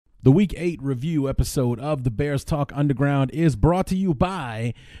The Week 8 review episode of the Bears Talk Underground is brought to you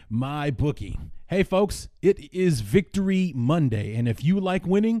by MyBookie. Hey, folks, it is Victory Monday, and if you like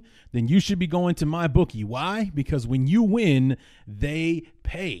winning, then you should be going to MyBookie. Why? Because when you win, they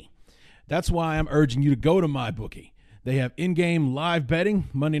pay. That's why I'm urging you to go to MyBookie. They have in-game live betting.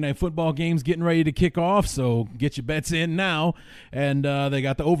 Monday Night Football games getting ready to kick off, so get your bets in now. And they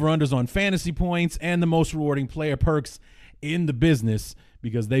got the over-unders on fantasy points and the most rewarding player perks in the business,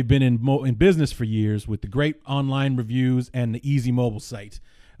 because they've been in business for years with the great online reviews and the easy mobile site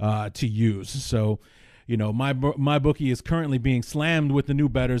to use. So, you know, MyBookie is currently being slammed with the new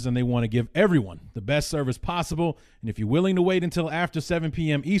bettors, and they want to give everyone the best service possible. And if you're willing to wait until after 7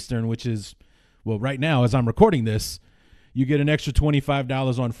 p.m. Eastern, which is, well, right now as I'm recording this, you get an extra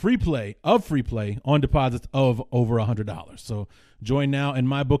 $25 on free play on deposits of over $100. So join now, and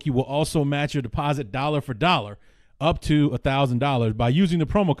MyBookie will also match your deposit dollar for dollar up to $1,000 by using the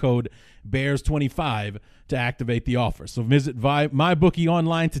promo code BEARS25 to activate the offer. So visit MyBookie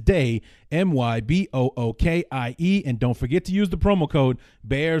online today, MyBookie, and don't forget to use the promo code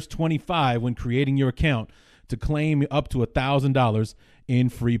BEARS25 when creating your account to claim up to $1,000 in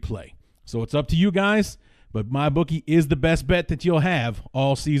free play. So it's up to you guys, but MyBookie is the best bet that you'll have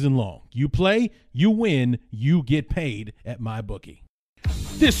all season long. You play, you win, you get paid at MyBookie.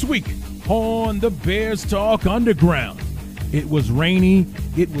 This week on the Bears Talk Underground, it was rainy,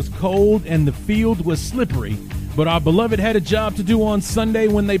 it was cold, and the field was slippery, but our beloved had a job to do on Sunday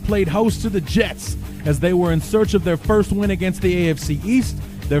when they played host to the Jets, as they were in search of their first win against the AFC East,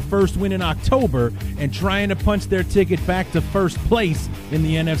 their first win in October, and trying to punch their ticket back to first place in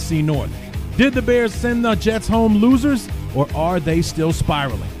the NFC North. Did the Bears send the Jets home losers, or are they still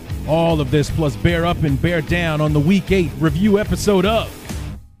spiraling? All of this plus Bear Up and Bear Down on the Week 8 review episode of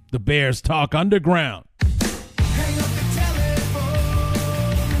the Bears Talk Underground. Hang up the telephone,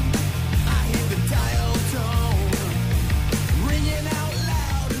 I hear the dial tone, ringing out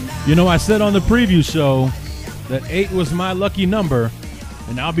loud now. You know, I said on the preview show that 8 was my lucky number,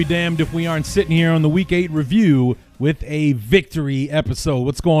 and I'll be damned if we aren't sitting here on the Week 8 review with a victory episode.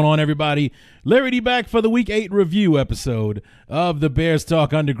 What's going on, everybody? Larry D back for the Week 8 review episode of the Bears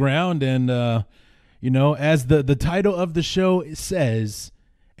Talk Underground, and, you know, as the title of the show says,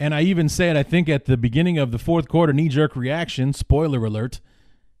 and I even said, I think at the beginning of the fourth quarter, knee-jerk reaction, spoiler alert,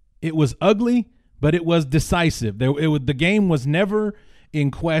 it was ugly, but it was decisive. The game was never in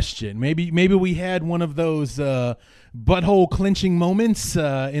question. Maybe we had one of those butthole clinching moments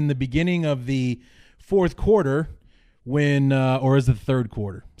in the beginning of the fourth quarter when, or is it the third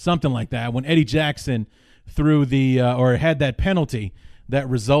quarter? Something like that, when Eddie Jackson threw or had that penalty,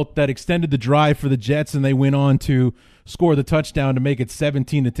 that extended the drive for the Jets, and they went on to score the touchdown to make it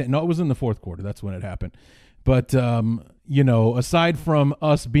 17-10. No, it was in the fourth quarter. That's when it happened. But, you know, aside from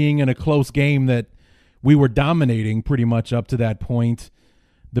us being in a close game that we were dominating pretty much up to that point,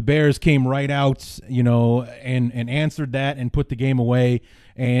 the Bears came right out, you know, and answered that and put the game away.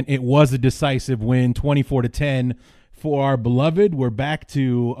 And it was a decisive win, 24-10 for our beloved. We're back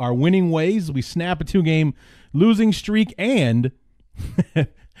to our winning ways. We snap a 2-game losing streak, and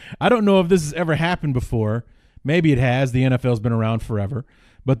I don't know if this has ever happened before. Maybe it has. The NFL's been around forever.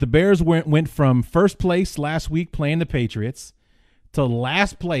 But the Bears went from first place last week playing the Patriots to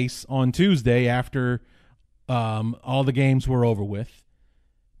last place on Tuesday after all the games were over with.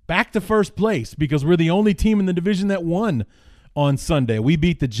 Back to first place because we're the only team in the division that won on Sunday. We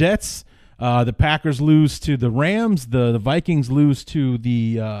beat the Jets. The Packers lose to the Rams. The Vikings lose to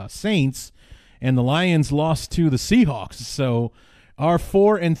the Saints. And the Lions lost to the Seahawks. So our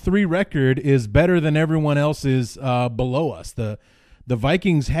 4-3 record is better than everyone else's below us. The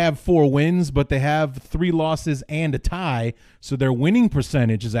Vikings have 4 wins, but they have 3 losses and a tie, so their winning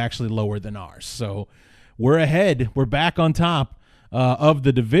percentage is actually lower than ours. So we're ahead. We're back on top of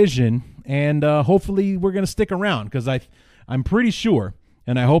the division, and hopefully we're going to stick around because I'm pretty sure,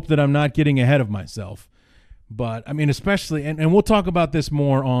 and I hope that I'm not getting ahead of myself. But, I mean, especially, and we'll talk about this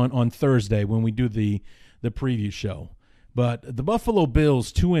more on Thursday when we do the preview show. But the Buffalo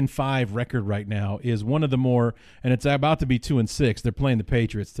Bills 2-5 record right now is one of the more, and it's about to be 2-6. They're playing the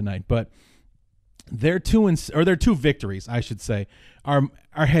Patriots tonight, but their 2 victories, I should say, are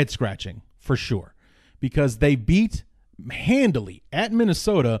head scratching for sure, because they beat handily at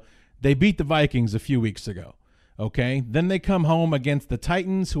Minnesota. They beat the Vikings a few weeks ago. Okay, then they come home against the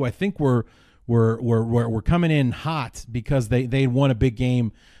Titans, who I think were coming in hot because they won a big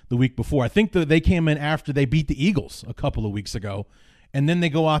game the week before. I think that they came in after they beat the Eagles a couple of weeks ago, and then they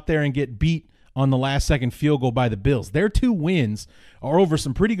go out there and get beat on the last-second field goal by the Bills. Their 2 wins are over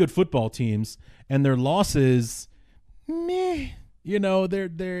some pretty good football teams, and their losses, meh. You know,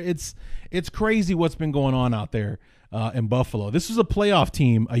 it's crazy what's been going on out there in Buffalo. This was a playoff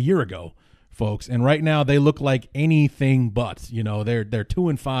team a year ago, folks, and right now they look like anything but. You know, they're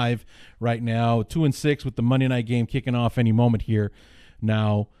 2-5 right now, 2-6 with the Monday night game kicking off any moment here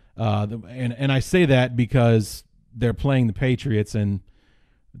now. And I say that because they're playing the Patriots and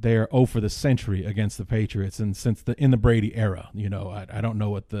they're 0 for the century against the Patriots, and since in the Brady era. You know, I don't know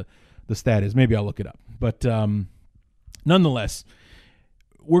what the stat is. Maybe I'll look it up, but nonetheless,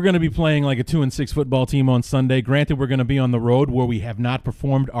 we're going to be playing like a 2-6 football team on Sunday. Granted, we're going to be on the road where we have not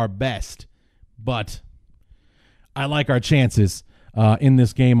performed our best, but I like our chances in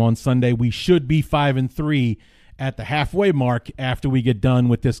this game on Sunday. We should be 5-3 at the halfway mark after we get done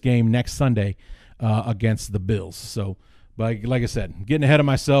with this game next Sunday against the Bills. So, but like I said, getting ahead of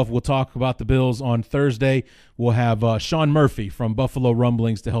myself, we'll talk about the Bills on Thursday. We'll have Sean Murphy from Buffalo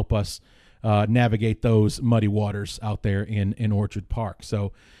Rumblings to help us navigate those muddy waters out there in Orchard Park.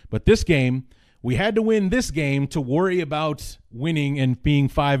 So, but this game, we had to win this game to worry about winning and being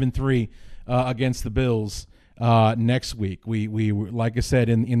 5-3 against the Bills next week. We like I said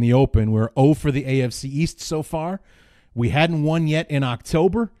in the open, we're 0 for the AFC East so far. We hadn't won yet in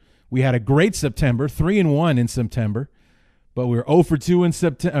October. We had a great September, 3-1 in September, but we were 0 for 2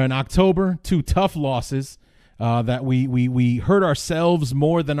 in October. 2 tough losses. That we hurt ourselves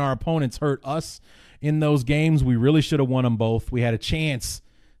more than our opponents hurt us in those games. We really should have won them both. We had a chance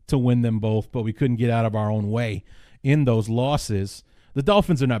to win them both, but we couldn't get out of our own way in those losses. The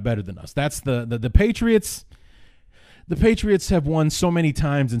Dolphins are not better than us. That's the Patriots. The Patriots have won so many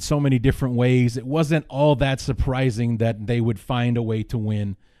times in so many different ways. It wasn't all that surprising that they would find a way to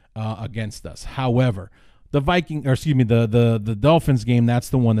win against us. However, the Dolphins game, that's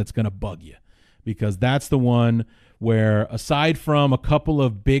the one that's going to bug you. Because that's the one where, aside from a couple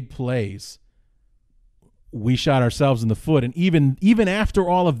of big plays, we shot ourselves in the foot. And even after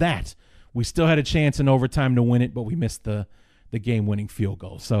all of that, we still had a chance in overtime to win it, but we missed the game-winning field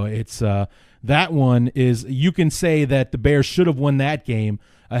goal. So it's that one is, you can say that the Bears should have won that game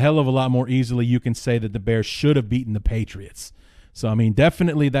a hell of a lot more easily. You can say that the Bears should have beaten the Patriots. So, I mean,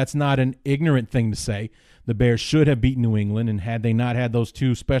 definitely that's not an ignorant thing to say. The Bears should have beaten New England, and had they not had those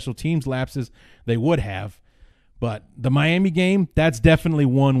 2 special teams lapses, they would have. But the Miami game, that's definitely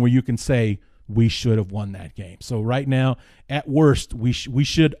one where you can say we should have won that game. So right now, at worst, we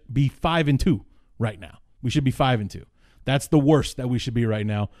should be 5-2 right now. We should be 5-2. That's the worst that we should be right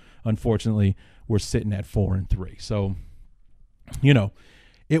now. Unfortunately, we're sitting at 4-3. So, you know,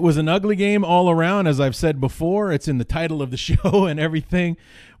 it was an ugly game all around, as I've said before. It's in the title of the show and everything.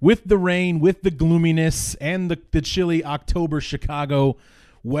 With the rain, with the gloominess, and the chilly October Chicago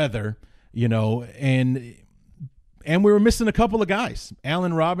weather, you know, and we were missing a couple of guys.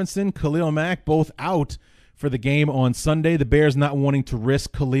 Allen Robinson, Khalil Mack, both out for the game on Sunday. The Bears not wanting to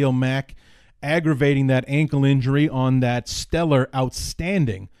risk Khalil Mack aggravating that ankle injury on that stellar,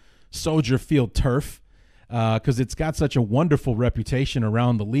 outstanding Soldier Field turf. Because it's got such a wonderful reputation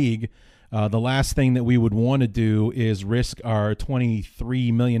around the league. The last thing that we would want to do is risk our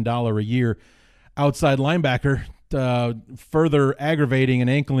 $23 million a year outside linebacker further aggravating an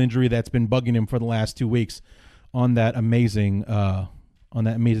ankle injury that's been bugging him for the last 2 weeks on that amazing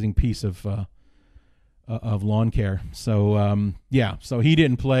piece of lawn care. So, so he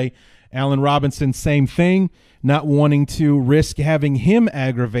didn't play. Allen Robinson, same thing, not wanting to risk having him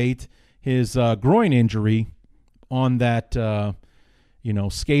aggravate his groin injury on that,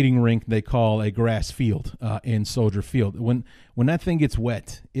 skating rink they call a grass field in Soldier Field. When that thing gets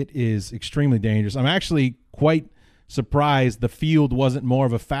wet, it is extremely dangerous. I'm actually quite surprised the field wasn't more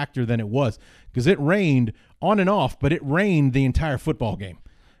of a factor than it was, because it rained on and off, but it rained the entire football game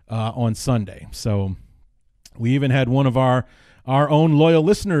on Sunday. So we even had one of our own loyal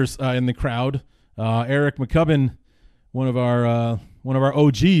listeners in the crowd, Eric McCubbin, one of our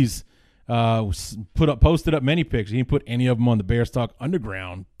OGs. Posted up many pictures. He didn't put any of them on the Bears Talk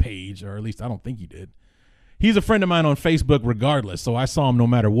Underground page, or at least I don't think he did. He's a friend of mine on Facebook regardless, so I saw him no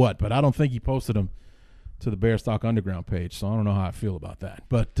matter what, but I don't think he posted them to the Bears Talk Underground page, so I don't know how I feel about that.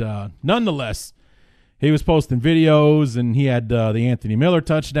 But nonetheless, he was posting videos, and he had the Anthony Miller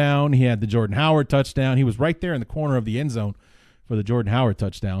touchdown. He had the Jordan Howard touchdown. He was right there in the corner of the end zone for the Jordan Howard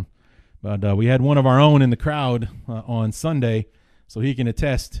touchdown. But we had one of our own in the crowd on Sunday, so he can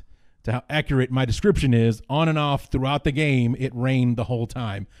attest to how accurate my description is. On and off throughout the game, it rained the whole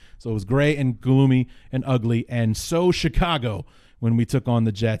time. So it was gray and gloomy and ugly, and so Chicago when we took on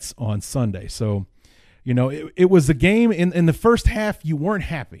the Jets on Sunday. So, it was a game in the first half you weren't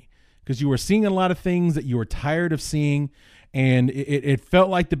happy because you were seeing a lot of things that you were tired of seeing, And it felt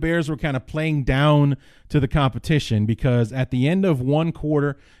like the Bears were kind of playing down to the competition, because at the end of one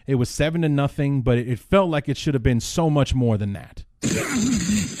quarter, it was 7-0, but it felt like it should have been so much more than that.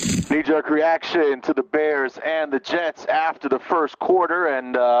 Knee-jerk reaction to the Bears and the Jets after the first quarter,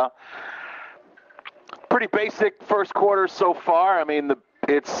 and pretty basic first quarter so far. I mean,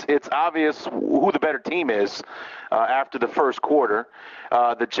 it's obvious who the better team is after the first quarter.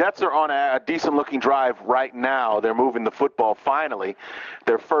 The Jets are on a decent-looking drive right now. They're moving the football finally.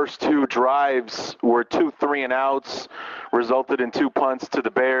 Their first two drives were 2 3-and-outs, resulted in 2 punts to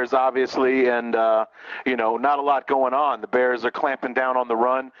the Bears, obviously, and, not a lot going on. The Bears are clamping down on the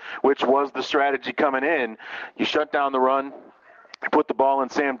run, which was the strategy coming in. You shut down the run, put the ball in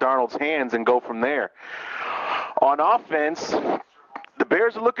Sam Darnold's hands, and go from there. On offense, the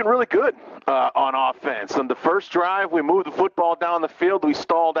Bears are looking really good on offense. On the first drive, we moved the football down the field. We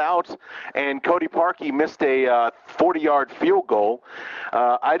stalled out, and Cody Parkey missed a 40-yard field goal.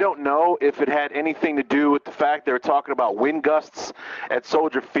 I don't know if it had anything to do with the fact they were talking about wind gusts at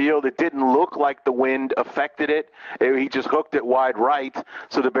Soldier Field. It didn't look like the wind affected it. He just hooked it wide right,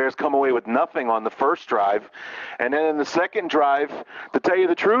 so the Bears come away with nothing on the first drive. And then in the second drive, to tell you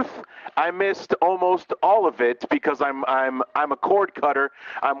the truth, I missed almost all of it because I'm a cord cutter.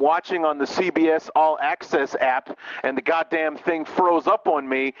 I'm watching on the CBS All Access app, and the goddamn thing froze up on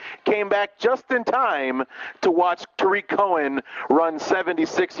me. Came back just in time to watch Tariq Cohen run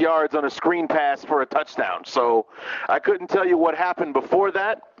 76 yards on a screen pass for a touchdown. So I couldn't tell you what happened before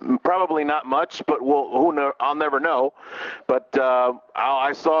that. Probably not much, but I'll never know. But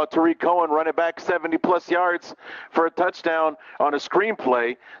I saw Tariq Cohen running back 70-plus yards for a touchdown on a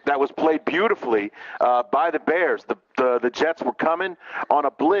screenplay that was played beautifully by the Bears. The Jets were coming on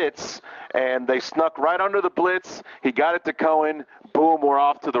a blitz, and they snuck right under the blitz. He got it to Cohen. Boom, we're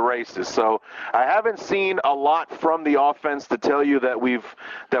off to the races. So I haven't seen a lot from the offense to tell you that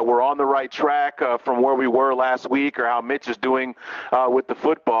we're on the right track from where we were last week, or how Mitch is doing with the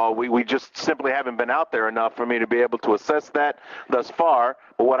football. We just simply haven't been out there enough for me to be able to assess that thus far.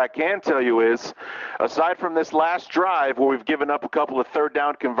 But what I can tell you is, aside from this last drive where we've given up a couple of third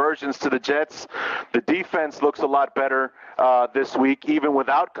down conversions to the Jets, the defense looks a lot better this week, even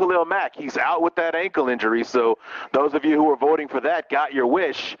without Khalil Mack. He's out with that ankle injury, so those of you who are voting for that got your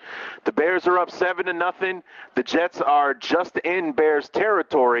wish. The Bears are up 7-0. The Jets are just in Bears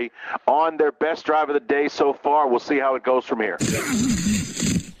territory on their best drive of the day so far. We'll see how it goes from here.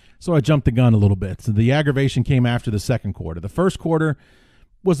 So I jumped the gun a little bit. So the aggravation came after the second quarter. The first quarter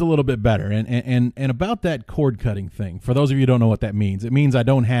was a little bit better. And about that cord cutting thing, for those of you who don't know what that means, it means I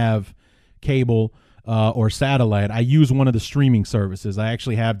don't have cable or satellite. I use one of the streaming services. I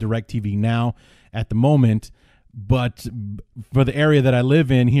actually have DirecTV Now at the moment, but for the area that I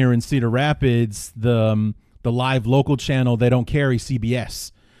live in here in Cedar Rapids, the live local channel, they don't carry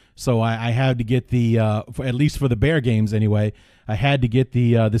CBS. So I had to get at least for the Bear games anyway, I had to get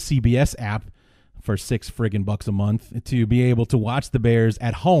the CBS app for $6 a month to be able to watch the Bears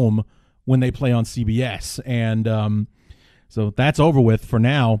at home when they play on CBS. And so that's over with for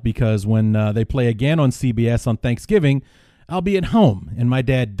now, because when they play again on CBS on Thanksgiving, I'll be at home. And my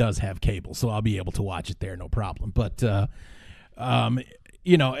dad does have cable, so I'll be able to watch it there, no problem. But, like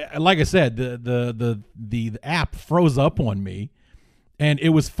I said, the app froze up on me. And it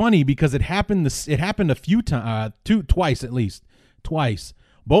was funny because it happened a few times, twice at least. Twice.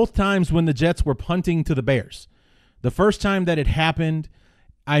 Both times when the Jets were punting to the Bears. The first time that it happened,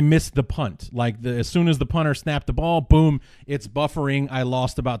 I missed the punt. As soon as the punter snapped the ball, boom, it's buffering. I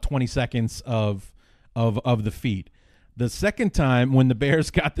lost about 20 seconds of the feed. The second time when the Bears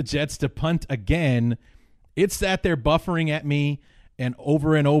got the Jets to punt again, it sat there buffering at me, and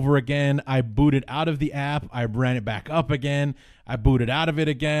over again, I booted out of the app. I ran it back up again. I booted out of it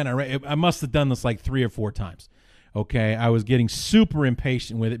again. I must have done this like 3 or 4 times. Okay, I was getting super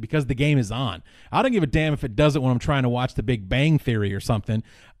impatient with it because the game is on. I don't give a damn if it does it when I'm trying to watch The Big Bang Theory or something.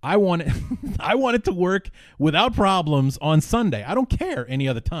 I want it to work without problems on Sunday. I don't care any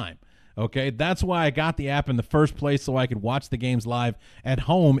other time. Okay, that's why I got the app in the first place, so I could watch the games live at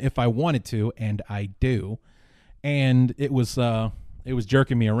home if I wanted to, and I do. And it was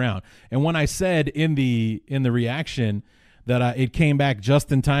jerking me around. And when I said in the reaction that it came back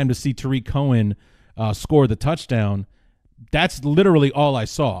just in time to see Tariq Cohen score the touchdown, that's literally all I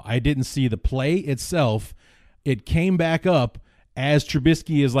saw. I didn't see the play itself. It came back up as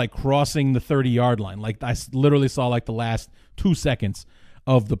Trubisky is like crossing the 30-yard line. Like I literally saw like the last 2 seconds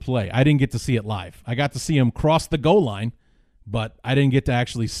of the play. I didn't get to see it live. I got to see him cross the goal line, but I didn't get to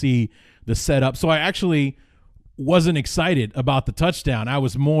actually see the setup. So I actually wasn't excited about the touchdown. I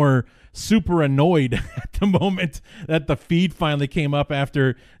was more super annoyed at the moment that the feed finally came up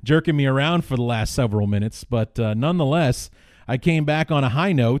after jerking me around for the last several minutes. But nonetheless, I came back on a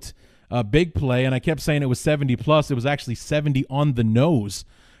high note, a big play, and I kept saying it was 70+. It was actually 70 on the nose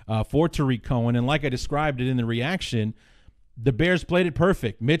for Tariq Cohen. And like I described it in the reaction, the Bears played it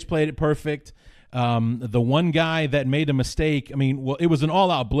perfect. Mitch played it perfect. The one guy that made a mistake, I mean, well, it was an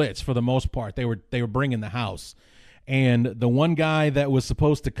all-out blitz for the most part. They were bringing the house. And the one guy that was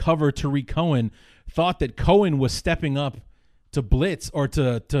supposed to cover Tariq Cohen thought that Cohen was stepping up to blitz or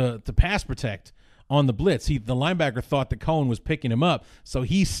to pass protect on the blitz. The linebacker thought that Cohen was picking him up, so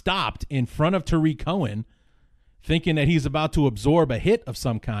he stopped in front of Tariq Cohen, thinking that he's about to absorb a hit of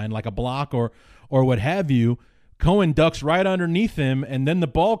some kind, like a block or what have you. Cohen ducks right underneath him, and then the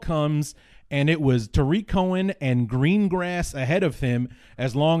ball comes, and it was Tariq Cohen and green grass ahead of him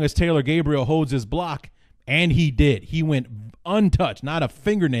as long as Taylor Gabriel holds his block. And he did. He went untouched, not a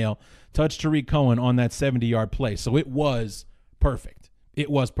fingernail touched Tariq Cohen on that 70-yard play. So it was perfect. It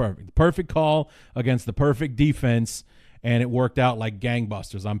was perfect. Perfect call against the perfect defense, and it worked out like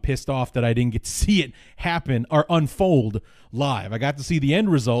gangbusters. I'm pissed off that I didn't get to see it happen or unfold live. I got to see the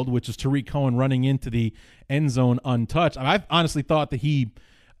end result, which is Tariq Cohen running into the end zone untouched. I honestly thought that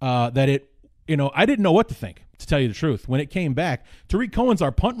I didn't know what to think, to tell you the truth. When it came back, Tariq Cohen's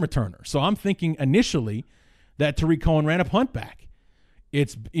our punt returner. So I'm thinking initially that Tariq Cohen ran a punt back.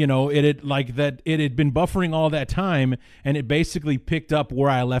 It had been buffering all that time, and it basically picked up where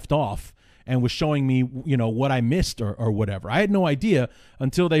I left off and was showing me, what I missed or whatever. I had no idea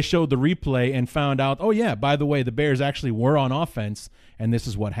until they showed the replay and found out, oh yeah, by the way, the Bears actually were on offense, and this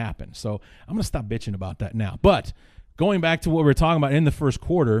is what happened. So I'm going to stop bitching about that now. But going back to what we were talking about in the first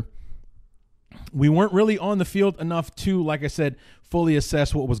quarter, we weren't really on the field enough to, like I said, fully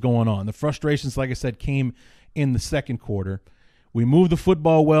assess what was going on. The frustrations, like I said, came in the second quarter. We moved the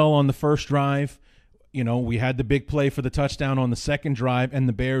football well on the first drive. We had the big play for the touchdown on the second drive, and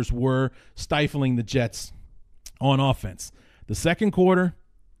the Bears were stifling the Jets on offense. The second quarter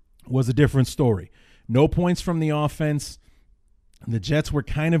was a different story. No points from the offense. The Jets were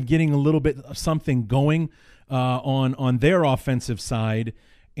kind of getting a little bit of something going on their offensive side,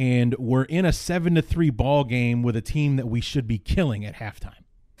 and we're in a 7-3 ball game with a team that we should be killing at halftime.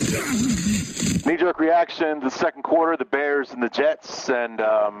 Knee-jerk reaction, the second quarter, the Bears and the Jets, and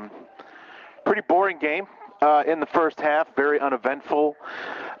pretty boring game in the first half, very uneventful.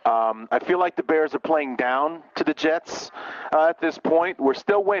 I feel like the Bears are playing down to the Jets at this point. We're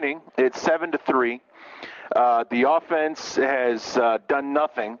still winning. It's 7-3. The offense has done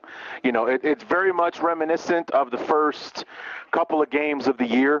nothing. It's very much reminiscent of the first couple of games of the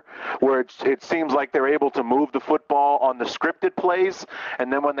year where it seems like they're able to move the football on the scripted plays,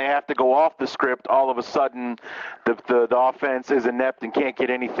 and then when they have to go off the script, all of a sudden the offense is inept and can't get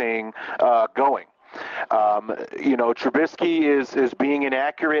anything going. Trubisky is being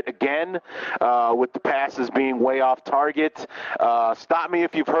inaccurate again with the passes being way off target. Stop me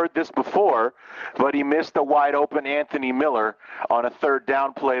if you've heard this before, but he missed a wide open Anthony Miller on a third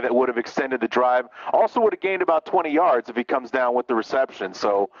down play that would have extended the drive. Also would have gained about 20 yards if he comes down with the reception.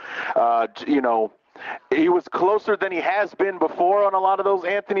 So, he was closer than he has been before on a lot of those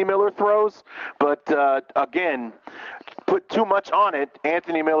Anthony Miller throws, but again, put too much on it.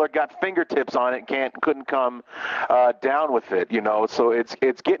 Anthony Miller got fingertips on it, couldn't come down with it, So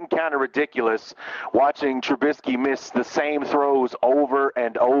it's getting kind of ridiculous watching Trubisky miss the same throws over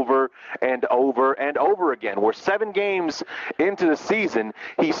and over and over and over again. We're 7 games into the season,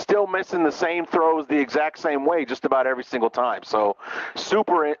 he's still missing the same throws the exact same way just about every single time. So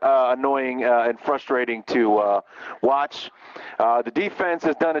super annoying and frustrating to watch. The defense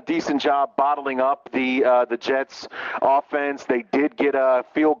has done a decent job bottling up the Jets offense. They did get a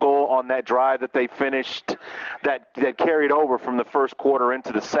field goal on that drive that they finished that carried over from the first quarter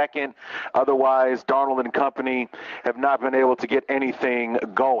into the second. Otherwise, Darnold and company have not been able to get anything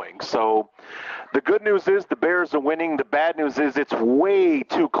going. So the good news is the Bears are winning. The bad news is it's way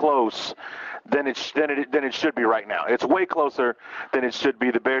too close than it should be right now. It's way closer than it should be.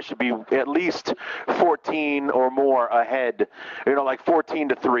 The Bears should be at least 14 or more ahead, like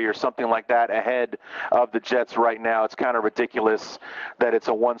 14-3 or something like that ahead of the Jets right now. It's kind of ridiculous that it's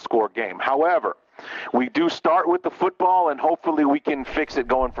a one-score game. However, we do start with the football, and hopefully we can fix it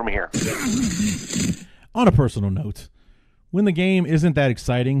going from here. On a personal note, when the game isn't that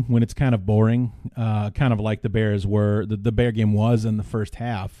exciting, when it's kind of boring, kind of like the Bears were, the Bear game was in the first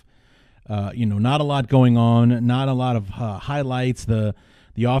half, not a lot going on, not a lot of highlights. The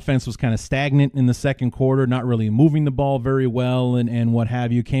offense was kind of stagnant in the second quarter, not really moving the ball very well and what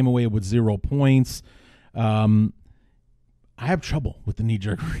have you. Came away with 0 points. I have trouble with the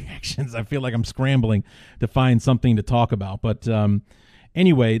knee-jerk reactions. I feel like I'm scrambling to find something to talk about. But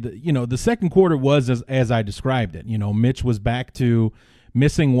anyway, the second quarter was as I described it. Mitch was back to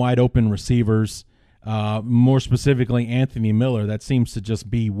missing wide-open receivers, more specifically Anthony Miller. That seems to just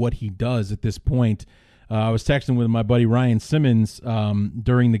be what he does at this point. I was texting with my buddy Ryan Simmons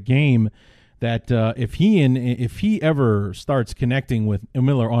during the game that if he ever starts connecting with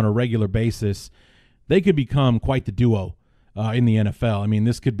Miller on a regular basis, they could become quite the duo in the NFL. I mean,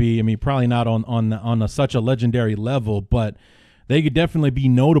 this could be, probably not on such a legendary level, but they could definitely be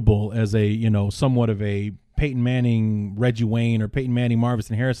notable as a, somewhat of a Peyton Manning, Reggie Wayne, or Peyton Manning,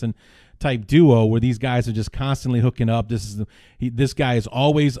 Marvin Harrison type duo where these guys are just constantly hooking up. This guy is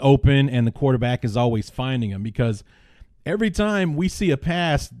always open and the quarterback is always finding him, because every time we see a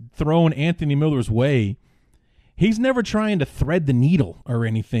pass thrown Anthony Miller's way, he's never trying to thread the needle or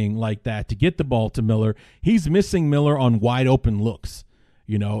anything like that to get the ball to Miller. He's missing Miller on wide open looks.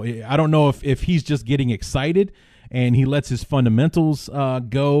 I don't know if he's just getting excited and he lets his fundamentals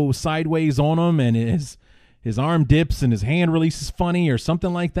go sideways on him, and his arm dips and his hand releases funny or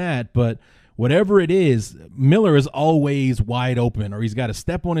something like that. But whatever it is, Miller is always wide open, or he's got a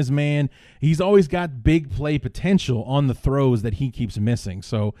step on his man. He's always got big play potential on the throws that he keeps missing.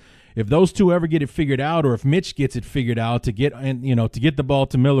 So if those two ever get it figured out, or if Mitch gets it figured out to get the ball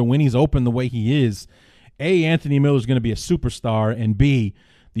to Miller when he's open the way he is, A, Anthony Miller is going to be a superstar, and B,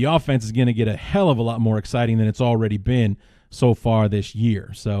 the offense is going to get a hell of a lot more exciting than it's already been so far this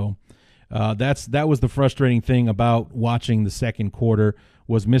year. So that was the frustrating thing about watching the second quarter,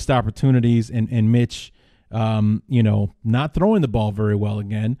 was missed opportunities and Mitch, not throwing the ball very well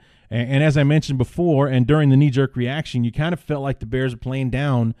again. And as I mentioned before, and during the knee-jerk reaction, you kind of felt like the Bears are playing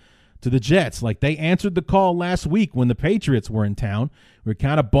down to the Jets. Like they answered the call last week when the Patriots were in town. We were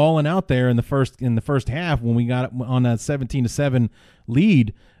kind of balling out there in the first half when we got on a 17-7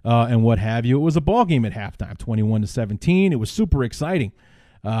 lead and what have you. It was a ball game at halftime, 21-17. It was super exciting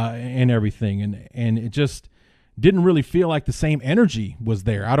and everything, and it just didn't really feel like the same energy was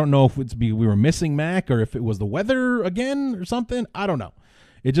there. I don't know if we were missing Mac, or if it was the weather again or something. I don't know.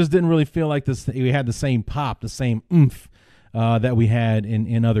 It just didn't really feel like this. We had the same pop, the same oomph that we had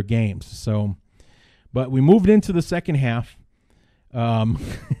in other games. So, but we moved into the second half.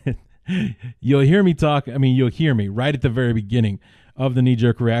 You'll hear me talk. You'll hear me right at the very beginning of the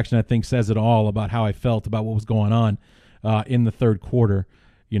knee-jerk reaction. I think says it all about how I felt about what was going on in the third quarter.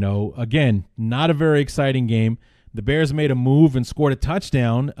 Again, not a very exciting game. The Bears made a move and scored a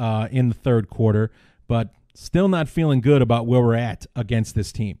touchdown in the third quarter, but still not feeling good about where we're at against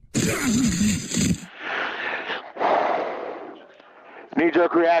this team.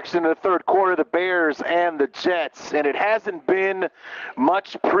 Knee-jerk reaction in the third quarter, the Bears and the Jets, and it hasn't been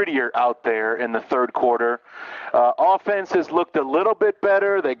much prettier out there in the third quarter. Offense has looked a little bit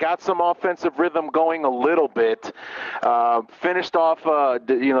better. They got some offensive rhythm going a little bit. Finished off,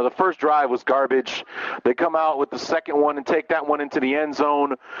 the first drive was garbage. They come out with the second one and take that one into the end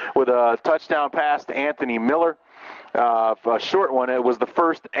zone with a touchdown pass to Anthony Miller. A short one. It was the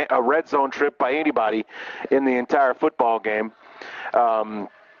first red zone trip by anybody in the entire football game.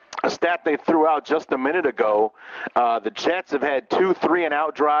 A stat they threw out just a minute ago, the Jets have had 2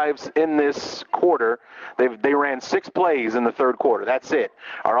 3-and-out drives in this quarter. They ran 6 plays in the third quarter. That's it.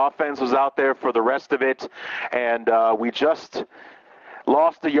 Our offense was out there for the rest of it, and we just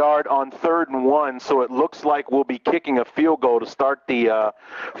lost a yard on 3rd and 1, so it looks like we'll be kicking a field goal to start the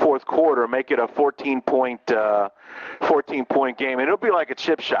fourth quarter, make it a 14-point game. And it'll be like a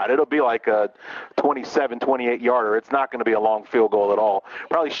chip shot. It'll be like a 27, 28-yarder. It's not going to be a long field goal at all.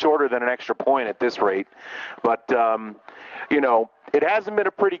 Probably shorter than an extra point at this rate. But, it hasn't been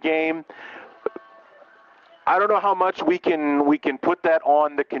a pretty game. I don't know how much we can put that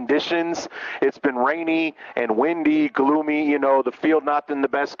on the conditions. It's been rainy and windy, gloomy, the field not in the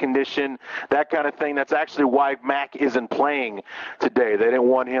best condition, that kind of thing. That's actually why Mac isn't playing today. They didn't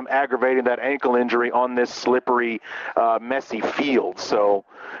want him aggravating that ankle injury on this slippery, messy field. So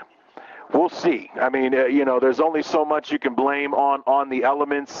we'll see. There's only so much you can blame on the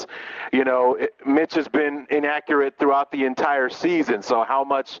elements. Mitch has been inaccurate throughout the entire season, so how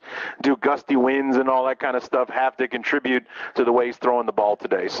much do gusty winds and all that kind of stuff have to contribute to the way he's throwing the ball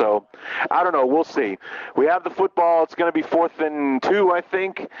today? So I don't know. We'll see. We have the football. It's going to be 4th and 2, I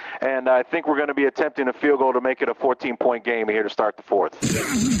think, and I think we're going to be attempting a field goal to make it a 14-point game here to start the fourth.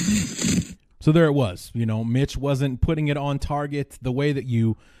 So there it was. Mitch wasn't putting it on target the way that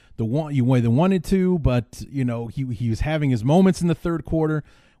the way they wanted to, but he was having his moments in the third quarter.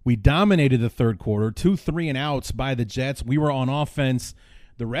 We dominated the third quarter, 2 3-and-outs by the Jets. We were on offense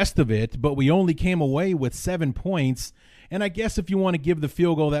the rest of it, but we only came away with 7 points. And I guess if you want to give the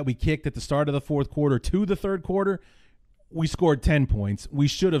field goal that we kicked at the start of the fourth quarter to the third quarter, we scored 10 points. We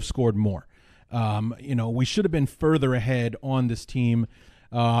should have scored more. We should have been further ahead on this team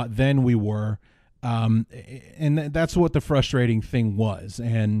than we were. And that's what the frustrating thing was.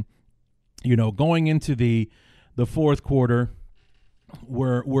 And, going into the fourth quarter,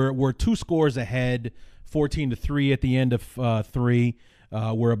 we're 2 scores ahead, 14-3 at the end of 3.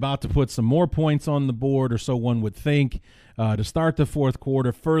 We're about to put some more points on the board, or so one would think, to start the fourth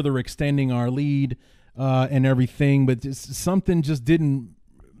quarter, further extending our lead and everything. But something just didn't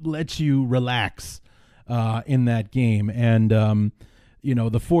let you relax in that game. And,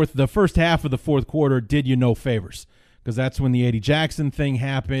 the first half of the fourth quarter did you no favors, because that's when the Eddie Jackson thing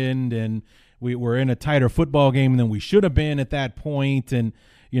happened, and we were in a tighter football game than we should have been at that point. And,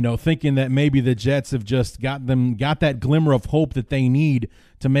 thinking that maybe the Jets have just got that glimmer of hope that they need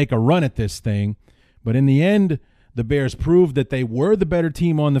to make a run at this thing. But in the end, the Bears proved that they were the better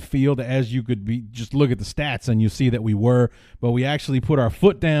team on the field, as you could just look at the stats and you see that we were. But we actually put our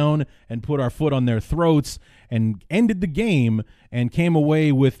foot down and put our foot on their throats and ended the game and came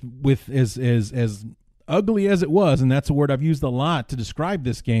away with as ugly as it was, and that's a word I've used a lot to describe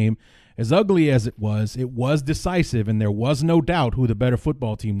this game. As ugly as it was decisive, and there was no doubt who the better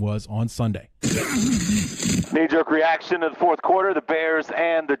football team was on Sunday. Knee-jerk reaction to the fourth quarter, the Bears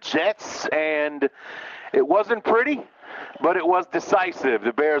and the Jets, and it wasn't pretty, but it was decisive.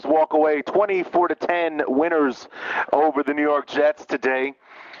 The Bears walk away 24-10 winners over the New York Jets today.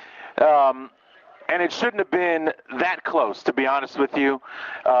 And it shouldn't have been that close, to be honest with you.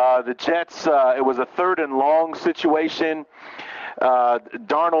 The Jets, it was a 3rd and long situation.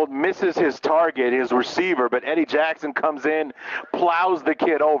 Darnold misses his target, his receiver, but Eddie Jackson comes in, plows the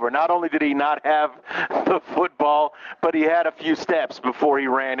kid over. Not only did he not have the football, but he had a few steps before he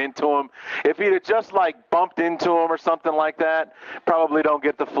ran into him. If he'd have just bumped into him or something like that, probably don't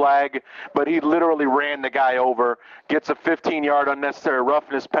get the flag, but he literally ran the guy over, gets a 15-yard unnecessary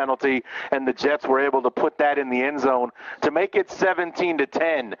roughness penalty, and the Jets were able to put that in the end zone to make it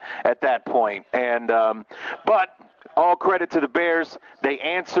 17-10 at that point. And but all credit to the Bears. They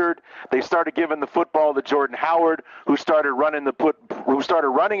answered. They started giving the football to Jordan Howard, who started running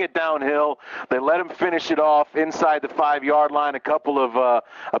it downhill. They let him finish it off inside the 5-yard line. A couple of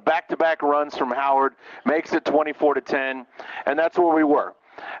back-to-back runs from Howard makes it 24-10, and that's where we were.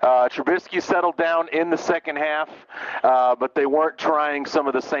 Trubisky settled down in the second half, but they weren't trying some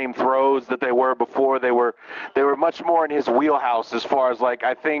of the same throws that they were before. They were much more in his wheelhouse as far as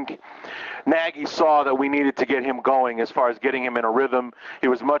I think Nagy saw that we needed to get him going as far as getting him in a rhythm. He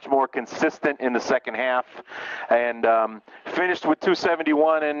was much more consistent in the second half and finished with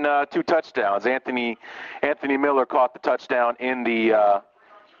 271 and 2 touchdowns. Anthony Miller caught the touchdown in the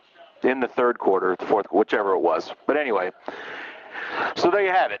third quarter, the fourth, whichever it was. But anyway, so there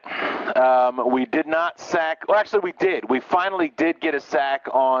you have it. We did not sack. Well, actually, we did. We finally did get a sack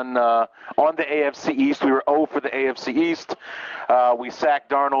on the AFC East. We were 0 for the AFC East. We sacked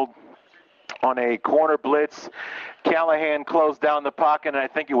Darnold on a corner blitz. Callahan closed down the pocket, and I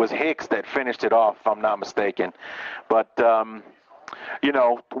think it was Hicks that finished it off, if I'm not mistaken. But,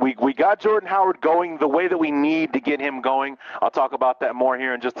 we got Jordan Howard going the way that we need to get him going. I'll talk about that more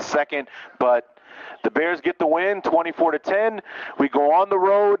here in just a second. But the Bears get the win, 24-10. We go on the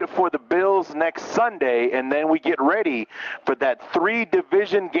road for the Bills next Sunday, and then we get ready for that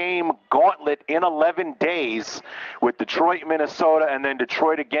 3-division game gauntlet in 11 days with Detroit, Minnesota, and then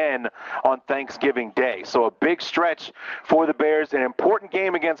Detroit again on Thanksgiving Day. So a big stretch for the Bears, an important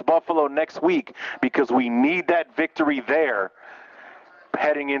game against Buffalo next week because we need that victory there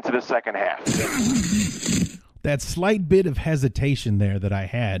heading into the second half. That slight bit of hesitation there that I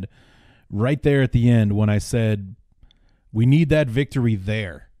had right there at the end when I said we need that victory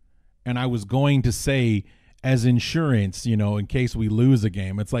there, and I was going to say as insurance, in case we lose a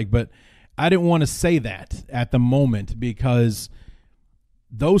game. It's but I didn't want to say that at the moment because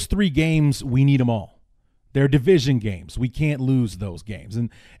those 3 games, we need them all. They're division games. We can't lose those games. And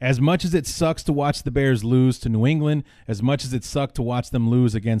as much as it sucks to watch the Bears lose to New England, as much as it sucked to watch them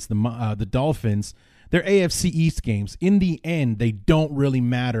lose against the Dolphins, they're AFC East games. In the end, they don't really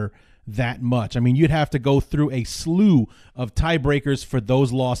matter that much. I mean, you'd have to go through a slew of tiebreakers for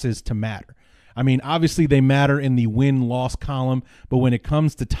those losses to matter. I mean, obviously they matter in the win-loss column, but when it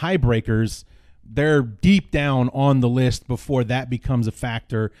comes to tiebreakers, they're deep down on the list before that becomes a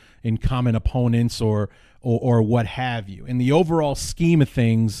factor in common opponents or what have you. In the overall scheme of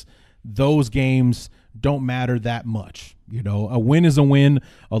things, those games don't matter that much. A win is a win,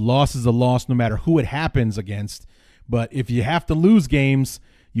 a loss is a loss, no matter who it happens against. But if you have to lose games,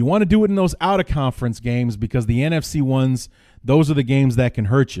 You want to do it in those out-of-conference games because the NFC ones, those are the games that can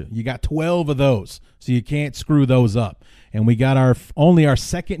hurt you. You got 12 of those, so you can't screw those up. And we got only our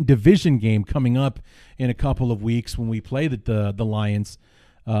second division game coming up in a couple of weeks when we play the Lions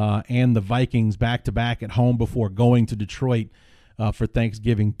and the Vikings back-to-back at home before going to Detroit for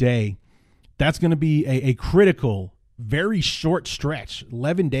Thanksgiving Day. That's going to be a critical, very short stretch,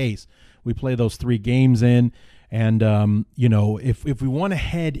 11 days. We play those 3 games in. And, if we want to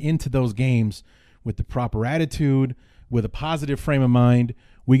head into those games with the proper attitude, with a positive frame of mind,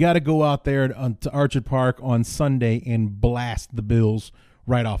 we got to go out there to Archer Park on Sunday and blast the Bills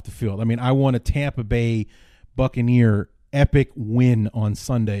right off the field. I mean, I want a Tampa Bay Buccaneer epic win on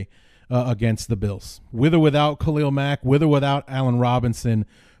Sunday against the Bills. With or without Khalil Mack, with or without Allen Robinson,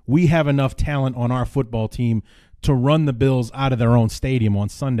 we have enough talent on our football team to run the Bills out of their own stadium on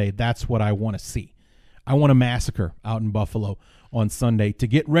Sunday. That's what I want to see. I want a massacre out in Buffalo on Sunday to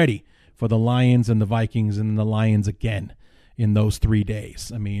get ready for the Lions and the Vikings and the Lions again in those 3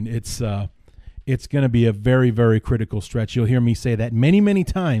 days. I mean, it's going to be a very, very critical stretch. You'll hear me say that many, many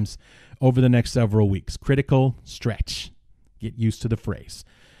times over the next several weeks. Critical stretch. Get used to the phrase.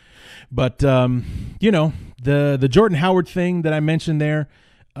 But, the Jordan Howard thing that I mentioned there,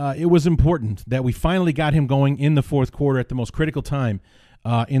 it was important that we finally got him going in the fourth quarter at the most critical time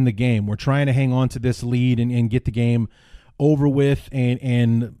in the game. We're trying to hang on to this lead and get the game over with.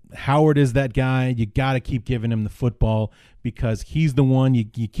 And Howard is that guy. You got to keep giving him the football because he's the one. You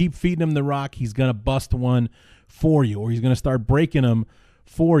keep feeding him the rock, he's going to bust one for you, or he's going to start breaking them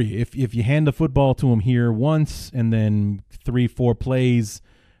for you. If you hand the football to him here once and then 3-4 plays,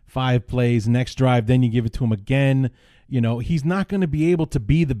 5 plays, next drive, then you give it to him again, he's not going to be able to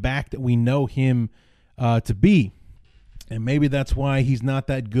be the back that we know him to be. And maybe that's why he's not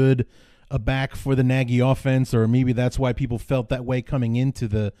that good a back for the Nagy offense, or maybe that's why people felt that way coming into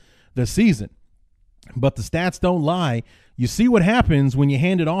the season. But the stats don't lie. You see what happens when you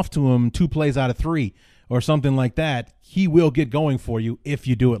hand it off to him 2 plays out of 3 or something like that. He will get going for you if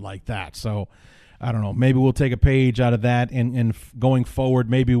you do it like that. So I don't know. Maybe we'll take a page out of that, and going forward,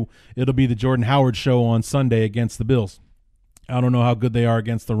 maybe it'll be the Jordan Howard show on Sunday against the Bills. I don't know how good they are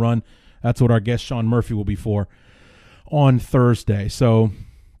against the run. That's what our guest Sean Murphy will be for on Thursday. So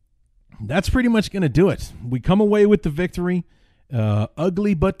that's pretty much going to do it. We come away with the victory.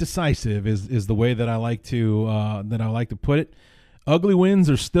 Ugly but decisive is the way that I like to put it. Ugly wins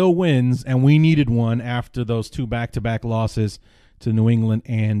are still wins, and we needed one after those 2 back-to-back losses to New England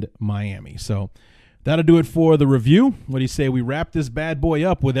and Miami. So that'll do it for the review. What do you say we wrap this bad boy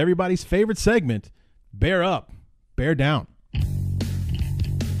up with everybody's favorite segment, Bear Up, Bear Down?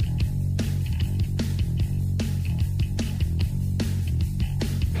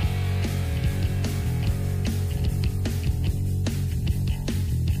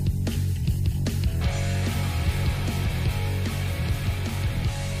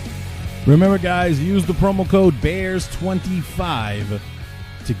 Remember, guys, use the promo code BEARS25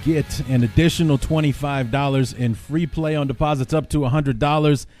 to get an additional $25 in free play on deposits up to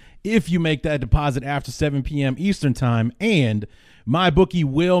 $100 if you make that deposit after 7 p.m. Eastern Time. And MyBookie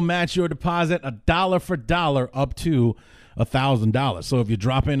will match your deposit $1 for $1 up to $1,000. So if you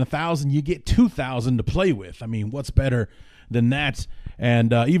drop in $1,000, you get $2,000 to play with. I mean, what's better than that?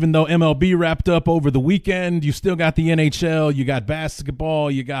 And even though MLB wrapped up over the weekend, you still got the NHL, you got basketball,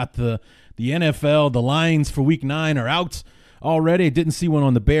 you got the NFL. The lines for Week 9 are out already. Didn't see one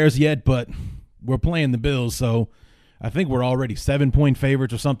on the Bears yet, but we're playing the Bills, so I think we're already 7-point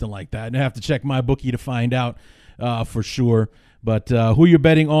favorites or something like that. And I have to check MyBookie to find out for sure. But who you're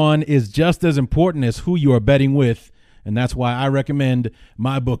betting on is just as important as who you are betting with. And that's why I recommend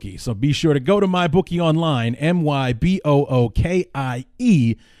MyBookie. So be sure to go to MyBookie online, MyBookie,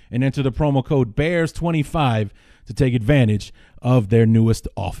 and enter the promo code BEARS25 to take advantage of their newest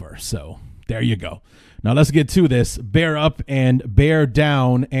offer. So there you go. Now let's get to this. Bear up and bear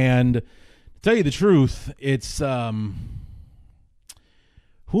down. And to tell you the truth, it's who am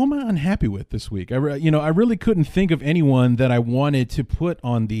I unhappy with this week? I really couldn't think of anyone that I wanted to put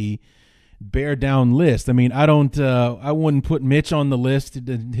on the bear down list. I mean, I wouldn't put Mitch on the list.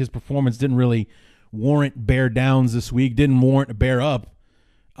 His performance didn't really warrant bear downs this week. Didn't warrant a bear up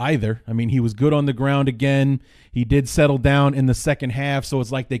either. I mean, he was good on the ground again. He did settle down in the second half, so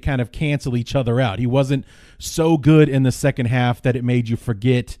it's like they kind of cancel each other out. He wasn't so good in the second half that it made you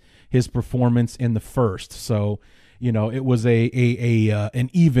forget his performance in the first. So, it was an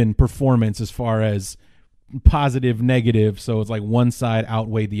even performance as far as positive, negative. So it's like one side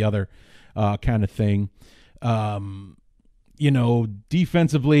outweighed the other. Kind of thing.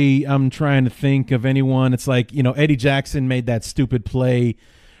 Defensively, I'm trying to think of anyone. It's like, Eddie Jackson made that stupid play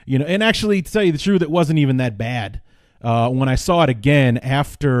And actually, to tell you the truth, it wasn't even that bad. When I saw it again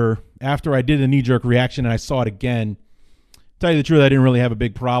after I did a knee-jerk reaction and I saw it again, tell you the truth, I didn't really have a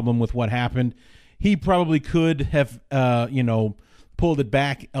big problem with what happened. He probably could have, pulled it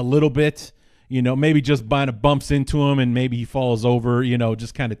back a little bit, maybe just bumps into him and maybe he falls over,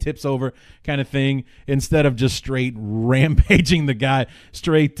 just kind of tips over kind of thing, instead of just straight rampaging the guy,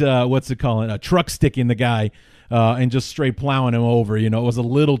 straight, truck sticking the guy, and just straight plowing him over. It was a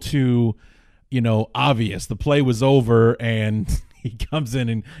little too, obvious. The play was over and he comes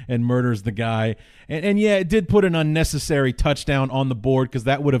in and murders the guy. And yeah, it did put an unnecessary touchdown on the board, because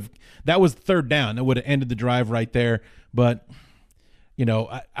that was third down. That would have ended the drive right there. But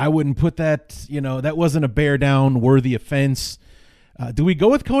I wouldn't put that, that wasn't a bear down worthy offense. Do we go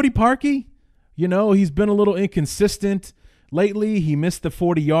with Cody Parkey? He's been a little inconsistent lately. He missed the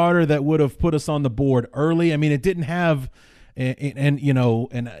 40-yarder that would have put us on the board early. I mean, it didn't have, and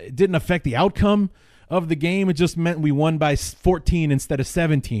it didn't affect the outcome of the game. It just meant we won by 14 instead of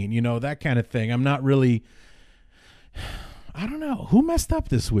 17, that kind of thing. I'm not really, I don't know. Who messed up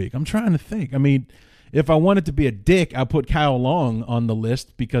this week? I'm trying to think. I mean, if I wanted to be a dick, I put Kyle Long on the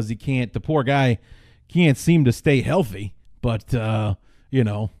list because the poor guy can't seem to stay healthy. But, I'm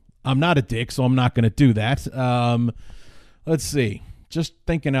not a dick, so I'm not going to do that. Let's see. Just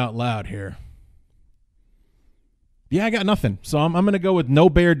thinking out loud here. Yeah, I got nothing. So I'm going to go with no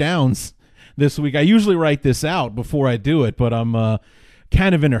bear downs this week. I usually write this out before I do it, but I'm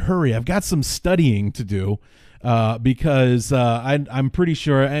kind of in a hurry. I've got some studying to do. Because I'm pretty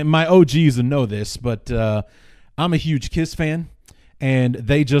sure, and my OGs will know this, but I'm a huge Kiss fan, and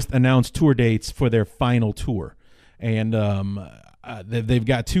they just announced tour dates for their final tour. And they've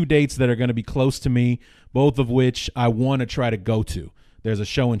got 2 dates that are going to be close to me, both of which I want to try to go to. There's a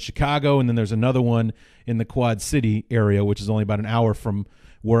show in Chicago, and then there's another one in the Quad City area, which is only about an hour from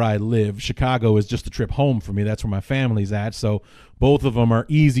where I live. Chicago is just a trip home for me. That's where my family's at. So both of them are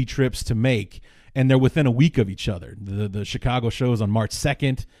easy trips to make. And they're within a week of each other. The Chicago show is on March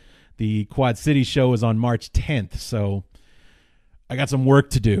 2nd. The Quad City show is on March 10th. So I got some work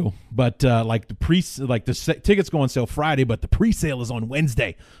to do. But the tickets go on sale Friday, but the pre-sale is on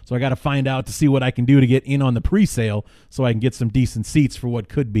Wednesday. So I got to find out to see what I can do to get in on the pre-sale so I can get some decent seats for what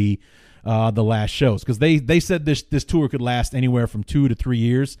could be the last shows. Because they said this tour could last anywhere from 2 to 3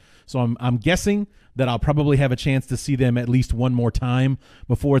 years. So I'm guessing that I'll probably have a chance to see them at least one more time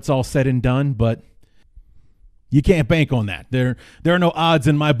before it's all said and done, but you can't bank on that. There are no odds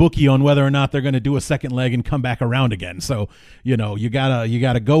in my bookie on whether or not they're going to do a second leg and come back around again. So, you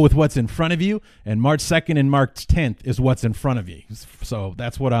gotta go with what's in front of you, and March 2nd and March 10th is what's in front of you. So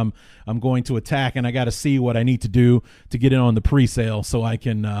that's what I'm going to attack, and I got to see what I need to do to get in on the pre-sale so I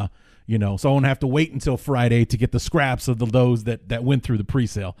can so I won't have to wait until Friday to get the scraps of those that went through the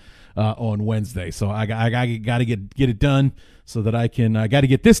pre-sale on Wednesday. So I got to get it done so that I got to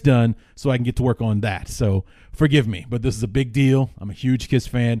get this done so I can get to work on that. So forgive me, but this is a big deal. I'm a huge Kiss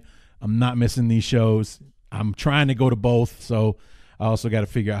fan. I'm not missing these shows. I'm trying to go to both. So I also got to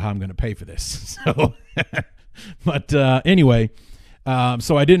figure out how I'm going to pay for this. So, but anyway,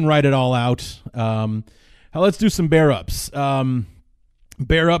 so I didn't write it all out. Let's do some bear ups.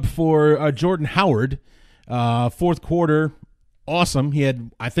 Bear up for Jordan Howard. Fourth quarter, awesome. He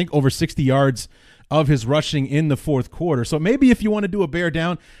had, I think, over 60 yards of his rushing in the fourth quarter. So maybe if you want to do a bear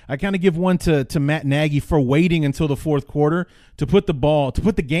down, I kind of give one to Matt Nagy for waiting until the fourth quarter to put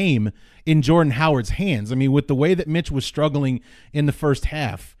the game in Jordan Howard's hands. I mean, with the way that Mitch was struggling in the first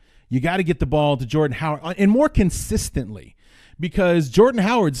half, you got to get the ball to Jordan Howard and more consistently. Because Jordan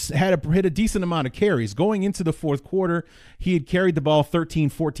Howard's had a decent amount of carries. Going into the fourth quarter, he had carried the ball 13,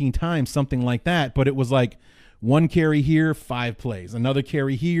 14 times, something like that. But it was like one carry here, 5 plays. Another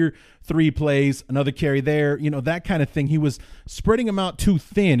carry here, 3 plays. Another carry there, that kind of thing. He was spreading them out too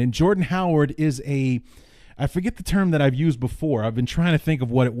thin. And Jordan Howard is I forget the term that I've used before. I've been trying to think of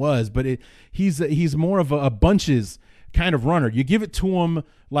what it was. But he's more of a bunches kind of runner. You give it to him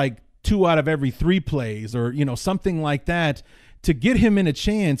like 2 out of every 3 plays or, something like that, to get him a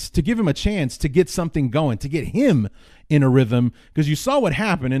chance to get something going, to get him in a rhythm. Because you saw what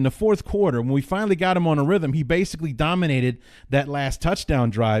happened in the fourth quarter. When we finally got him on a rhythm, he basically dominated that last touchdown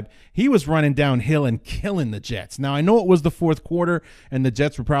drive. He was running downhill and killing the Jets. Now, I know it was the fourth quarter and the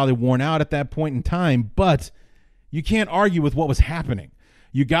Jets were probably worn out at that point in time, but you can't argue with what was happening.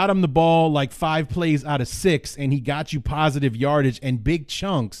 You got him the ball like 5 plays out of 6, and he got you positive yardage and big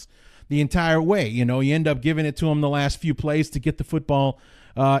chunks the entire way. You end up giving it to him the last few plays to get the football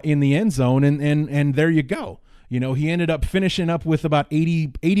in the end zone, and there you go. He ended up finishing up with about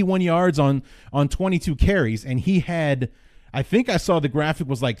 81 yards on 22 carries, and he had, I think I saw the graphic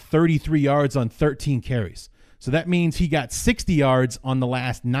was like 33 yards on 13 carries. So that means he got 60 yards on the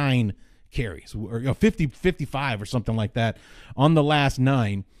last 9 carries, or 50, 55 or something like that on the last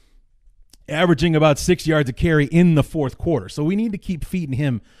 9, averaging about 6 yards a carry in the fourth quarter. So we need to keep feeding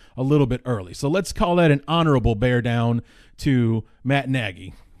him a little bit early. So let's call that an honorable bear down to Matt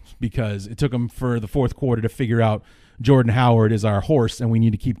Nagy, because it took him for the fourth quarter to figure out Jordan Howard is our horse, and we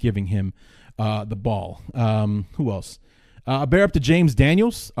need to keep giving him the ball. Who else? Bear up to James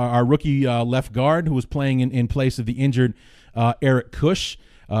Daniels, our rookie left guard, who was playing in place of the injured Eric Cush.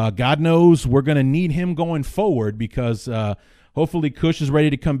 God knows we're going to need him going forward, because hopefully Cush is ready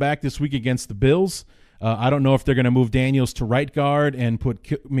to come back this week against the Bills. I don't know if they're going to move Daniels to right guard and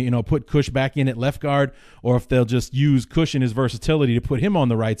put Cush back in at left guard, or if they'll just use Cush and his versatility to put him on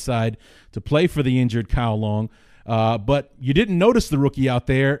the right side to play for the injured Kyle Long. But you didn't notice the rookie out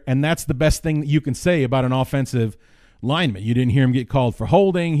there, and that's the best thing that you can say about an offensive lineman. You didn't hear him get called for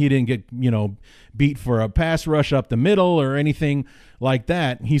holding. He didn't get, beat for a pass rush up the middle or anything like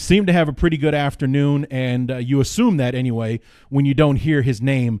that. He seemed to have a pretty good afternoon, and you assume that anyway when you don't hear his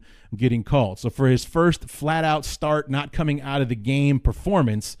name getting called. So for his first flat-out start, not coming out of the game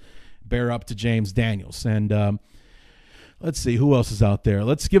performance, bear up to James Daniels. And let's see, who else is out there?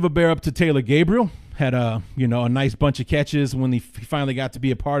 Let's give a bear up to Taylor Gabriel. Had a nice bunch of catches when he finally got to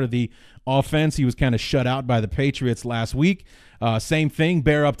be a part of the offense. He was kind of shut out by the Patriots last week. Same thing,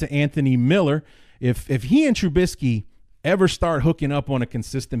 bear up to Anthony Miller. If he and Trubisky ever start hooking up on a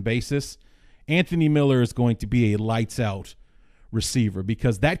consistent basis, Anthony Miller is going to be a lights-out receiver,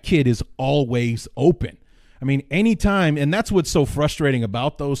 because that kid is always open. I mean, anytime, and that's what's so frustrating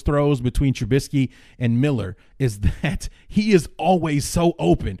about those throws between Trubisky and Miller, is that he is always so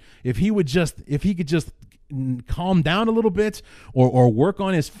open. If he could just calm down a little bit, or work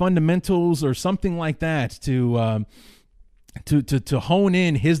on his fundamentals or something like that to hone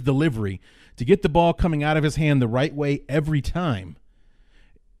in his delivery, to get the ball coming out of his hand the right way every time,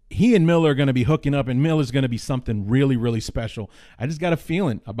 he and Miller are going to be hooking up, and Miller's going to be something really, really special. I just got a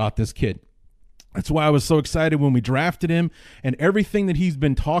feeling about this kid. That's why I was so excited when we drafted him, and everything that he's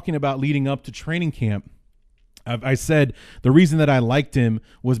been talking about leading up to training camp. I said the reason that I liked him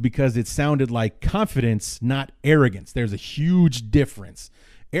was because it sounded like confidence, not arrogance. There's a huge difference.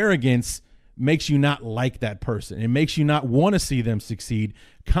 Arrogance makes you not like that person. It makes you not want to see them succeed.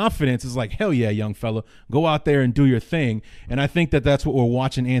 Confidence is like, hell yeah, young fella, go out there and do your thing. And I think that that's what we're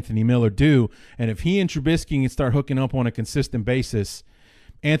watching Anthony Miller do. And if he and Trubisky can start hooking up on a consistent basis,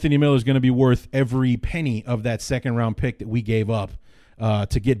 Anthony Miller is going to be worth every penny of that second-round pick that we gave up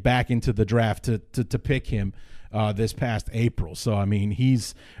to get back into the draft to pick him this past April. So, I mean,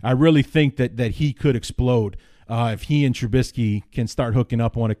 I really think that he could explode if he and Trubisky can start hooking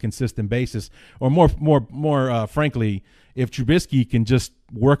up on a consistent basis, or more frankly, if Trubisky can just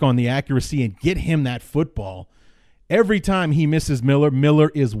work on the accuracy and get him that football. Every time he misses Miller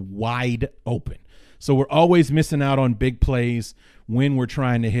is wide open. So we're always missing out on big plays when we're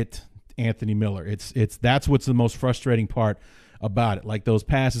trying to hit Anthony Miller. That's what's the most frustrating part about it. Like those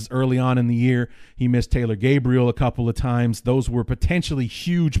passes early on in the year, he missed Taylor Gabriel a couple of times. Those were potentially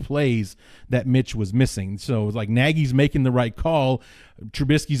huge plays that Mitch was missing. So it's like Nagy's making the right call,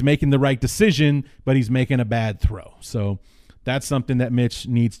 Trubisky's making the right decision, but he's making a bad throw. So that's something that Mitch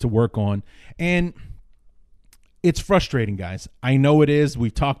needs to work on. And it's frustrating, guys. I know it is.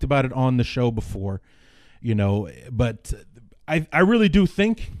 We've talked about it on the show before, but I really do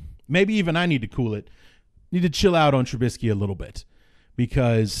think maybe even I need to cool it. Need to chill out on Trubisky a little bit,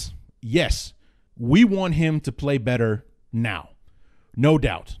 because yes, we want him to play better now. No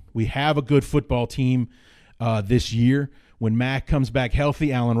doubt. We have a good football team this year. When Mac comes back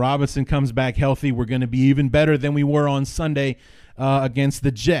healthy, Allen Robinson comes back healthy, we're going to be even better than we were on Sunday against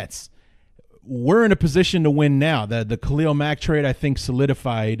the Jets. We're in a position to win now. The Khalil Mack trade, I think,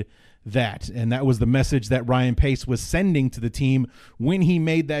 solidified that, and that was the message that Ryan Pace was sending to the team when he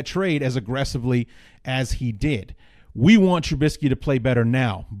made that trade as aggressively as he did. We want Trubisky to play better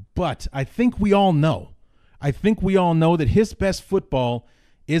now, but I think we all know that his best football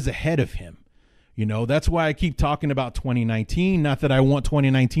is ahead of him. That's why I keep talking about 2019. Not that I want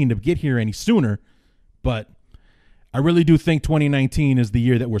 2019 to get here any sooner, but I really do think 2019 is the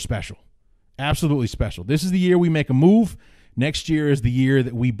year that we're special. Absolutely special. This is the year we make a move. Next year is the year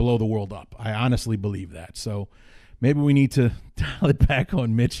that we blow the world up. I honestly believe that. So maybe we need to dial it back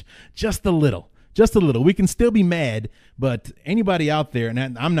on Mitch just a little. Just a little. We can still be mad, but anybody out there,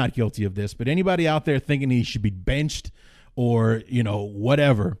 and I'm not guilty of this, but anybody out there thinking he should be benched or,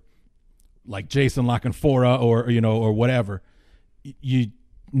 whatever, like Jason Lockenfora or whatever, it's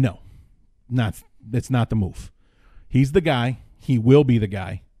not the move. He's the guy. He will be the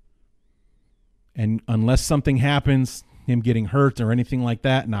guy. And unless something happens, him getting hurt or anything like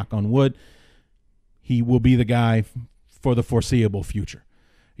that, knock on wood, he will be the guy for the foreseeable future.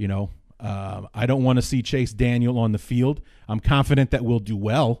 You know, I don't want to see Chase Daniel on the field. I'm confident that we'll do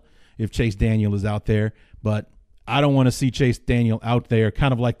well if Chase Daniel is out there, but I don't want to see Chase Daniel out there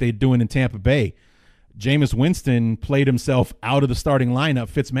kind of like they're doing in Tampa Bay. Jameis Winston played himself out of the starting lineup.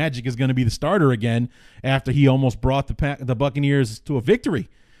 Fitzmagic is going to be the starter again after he almost brought the Buccaneers to a victory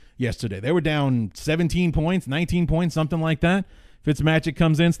yesterday. They were down 17 points, 19 points, something like that. Fitzmagic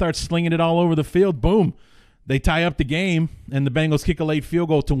comes in, starts slinging it all over the field. Boom. They tie up the game, and the Bengals kick a late field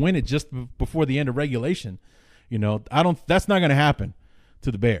goal to win it just before the end of regulation. You know, that's not going to happen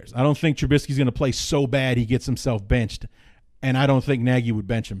to the Bears. I don't think Trubisky's going to play so bad he gets himself benched, and I don't think Nagy would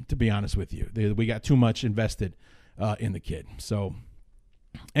bench him, to be honest with you. We got too much invested in the kid. So,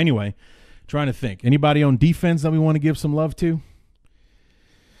 anyway, trying to think. Anybody on defense that we want to give some love to?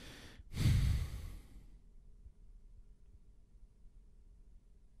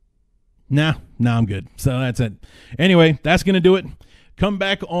 Nah, I'm good. So that's it. Anyway, that's going to do it. Come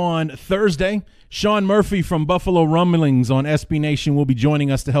back on Thursday. Sean Murphy from Buffalo Rumblings on SB Nation will be joining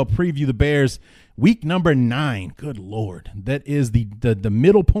us to help preview the Bears week number 9. Good Lord. That is the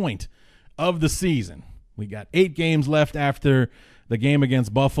middle point of the season. We got 8 games left after the game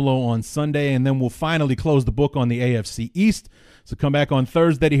against Buffalo on Sunday, and then we'll finally close the book on the AFC East. So come back on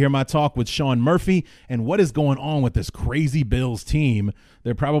Thursday to hear my talk with Sean Murphy and what is going on with this crazy Bills team.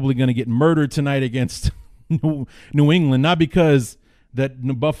 They're probably going to get murdered tonight against New England, not because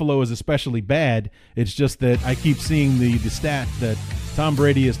that Buffalo is especially bad. It's just that I keep seeing the stat that Tom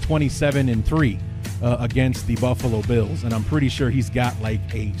Brady is 27-3 against the Buffalo Bills, and I'm pretty sure he's got like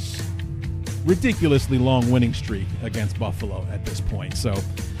a ridiculously long winning streak against Buffalo at this point. So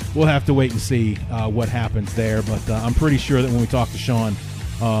we'll have to wait and see what happens there. But I'm pretty sure that when we talk to Sean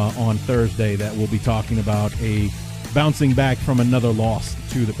on Thursday that we'll be talking about a bouncing back from another loss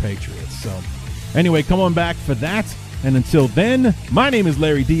to the Patriots. So anyway, come on back for that. And until then, my name is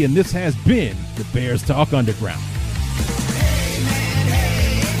Larry D, and this has been the Bears Talk Underground.